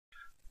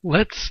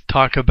Let's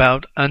talk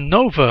about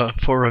ANOVA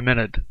for a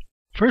minute.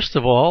 First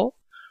of all,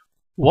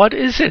 what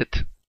is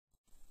it?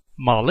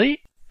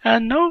 Molly?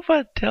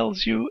 ANOVA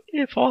tells you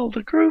if all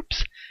the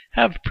groups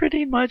have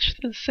pretty much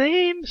the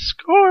same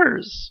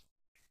scores.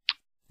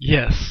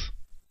 Yes.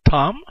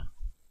 Tom?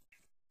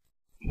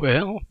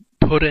 Well,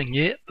 putting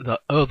it the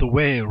other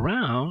way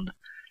around,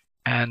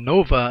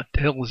 ANOVA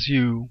tells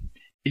you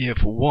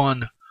if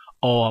one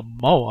or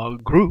more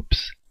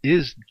groups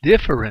is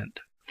different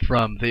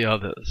from the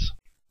others.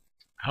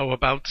 How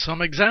about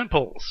some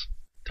examples,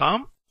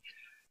 Tom?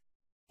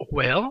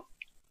 Well,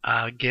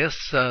 I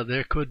guess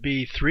there could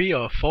be 3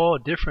 or 4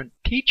 different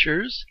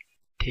teachers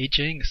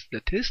teaching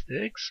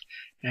statistics,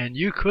 and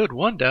you could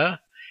wonder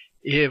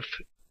if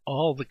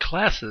all the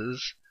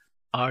classes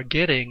are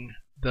getting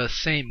the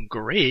same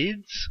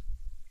grades.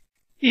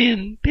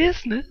 In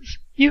business,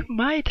 you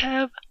might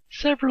have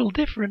several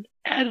different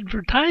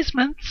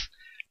advertisements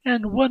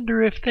and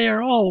wonder if they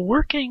are all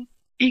working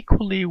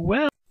equally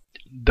well.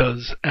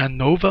 Does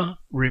ANOVA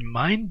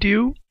remind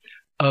you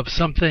of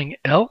something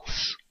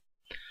else?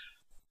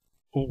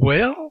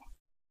 Well,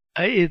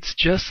 it's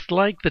just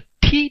like the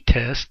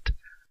t-test,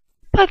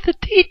 but the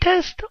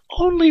t-test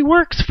only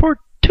works for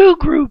 2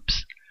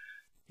 groups.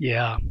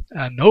 Yeah,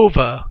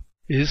 ANOVA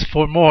is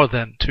for more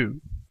than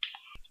 2.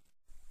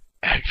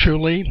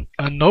 Actually,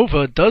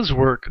 ANOVA does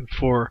work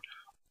for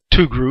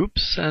 2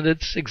 groups, and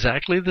it's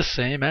exactly the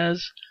same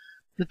as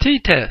the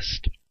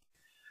t-test.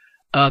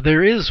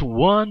 There is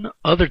one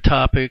other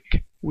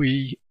topic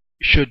we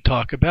should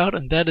talk about,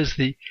 and that is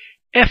the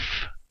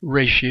F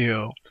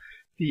ratio.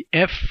 The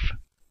F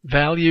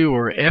value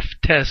or F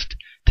test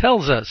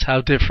tells us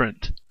how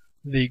different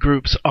the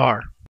groups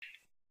are.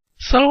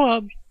 So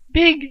a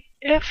big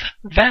F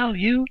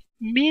value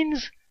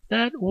means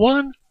that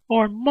one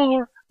or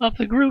more of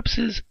the groups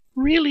is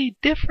really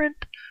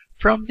different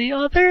from the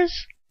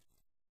others?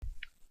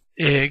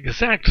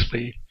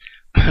 Exactly.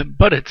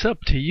 But it's up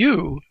to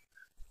you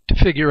to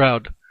figure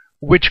out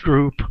which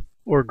group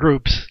or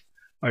groups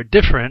are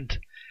different,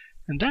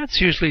 and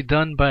that's usually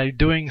done by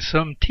doing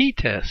some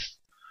t-tests.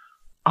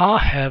 I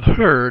have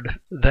heard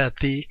that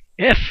the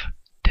F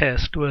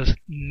test was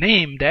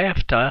named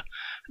after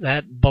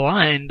that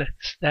blind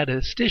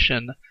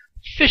statistician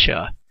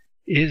Fisher.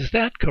 Is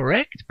that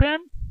correct, Ben?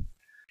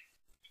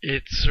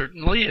 It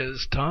certainly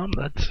is, Tom.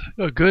 That's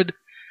a good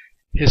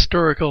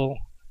historical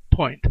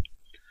point.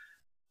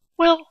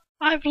 Well,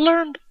 I've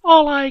learned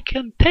all I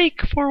can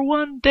take for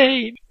one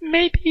day.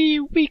 Maybe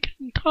we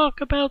can talk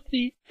about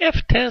the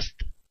F-test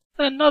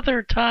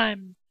another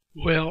time.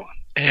 Well,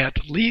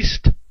 at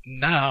least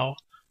now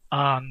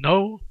I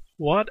know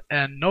what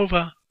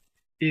ANOVA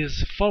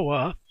is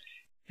for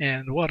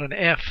and what an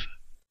F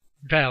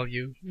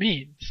value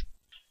means.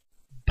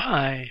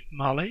 Bye,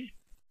 Molly.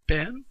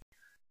 Ben?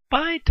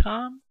 Bye,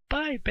 Tom.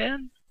 Bye,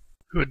 Ben.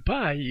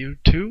 Goodbye, you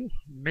two.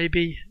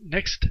 Maybe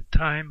next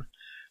time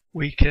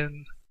we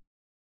can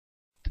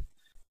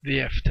the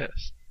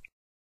F-test.